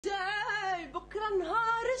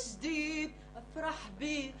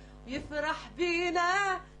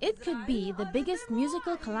It could be the biggest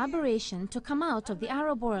musical collaboration to come out of the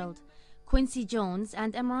Arab world. Quincy Jones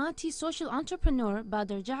and Emirati social entrepreneur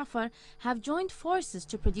Badr Jafar have joined forces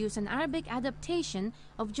to produce an Arabic adaptation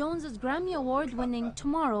of Jones's Grammy Award-winning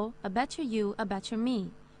Tomorrow, A Better You, A Better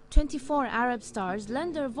Me. 24 Arab stars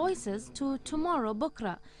lend their voices to Tomorrow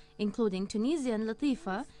Bukra, including Tunisian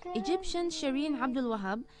Latifa, Egyptian Shireen Abdul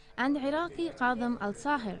Wahab, and Iraqi Qadam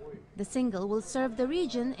Al-Sahir. The single will serve the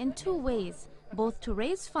region in two ways, both to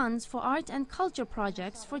raise funds for art and culture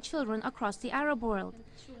projects for children across the Arab world,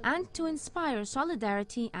 and to inspire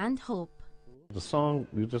solidarity and hope. The song,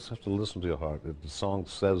 you just have to listen to your heart. The song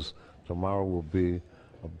says tomorrow will be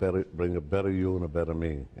bring a better you and a better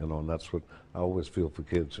me, you know, and that's what I always feel for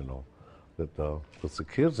kids, you know, that because the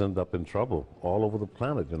kids end up in trouble all over the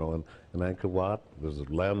planet, you know, in Angkor Wat, there's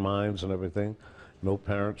landmines and everything, no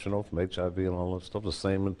parents, you know, from HIV and all that stuff, the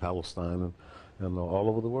same in Palestine and all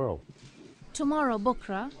over the world. Tomorrow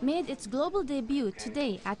Bukra made its global debut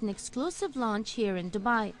today at an exclusive launch here in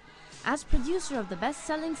Dubai. As producer of the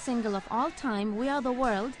best-selling single of all time, We Are the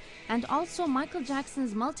World, and also Michael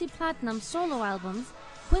Jackson's multi-platinum solo albums,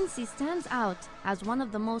 Quincy stands out as one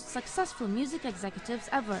of the most successful music executives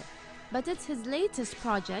ever. But it's his latest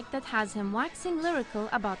project that has him waxing lyrical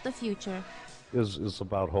about the future. It's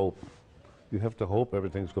about hope. You have to hope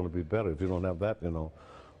everything's going to be better. If you don't have that, you know,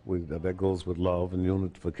 that goes with love and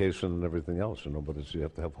unification and everything else, you know, but you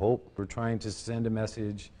have to have hope. We're trying to send a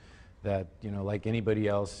message that, you know, like anybody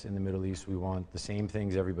else in the Middle East, we want the same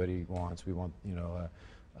things everybody wants. We want, you know,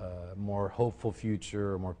 a more hopeful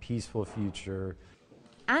future, a more peaceful future.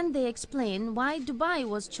 And they explain why Dubai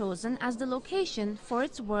was chosen as the location for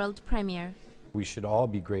its world premiere. We should all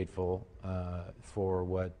be grateful for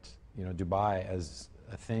what, you know, Dubai as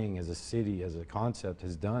a thing, as a city, as a concept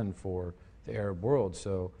has done for the Arab world.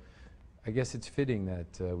 So I guess it's fitting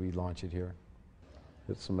that we launch it here.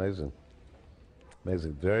 It's amazing.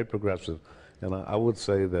 Amazing, very progressive. And I would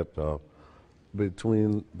say that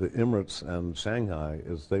between the Emirates and Shanghai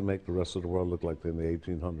is they make the rest of the world look like they're in the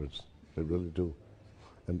 1800s. They really do.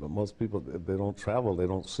 And most people, if they don't travel, they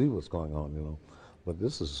don't see what's going on, you know. But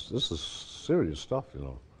this is serious stuff, you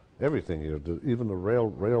know. Everything here, even the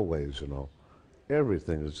railways, you know.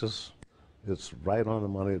 Everything is just, it's right on the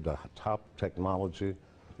money, the top technology,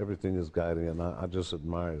 everything is guiding, and I just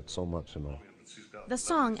admire it so much, you know. The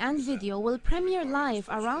song and video will premiere live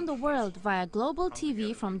around the world via global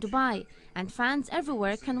TV from Dubai, and fans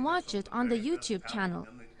everywhere can watch it on the YouTube channel.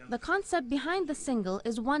 The concept behind the single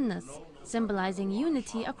is oneness, symbolizing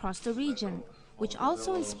unity across the region, which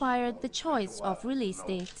also inspired the choice of release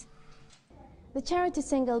date. The charity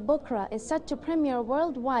single Bukra is set to premiere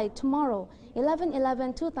worldwide tomorrow,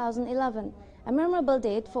 11/11/2011, a memorable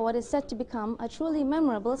date for what is set to become a truly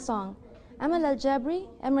memorable song. Amal Al Jabry,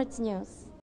 Emirates News.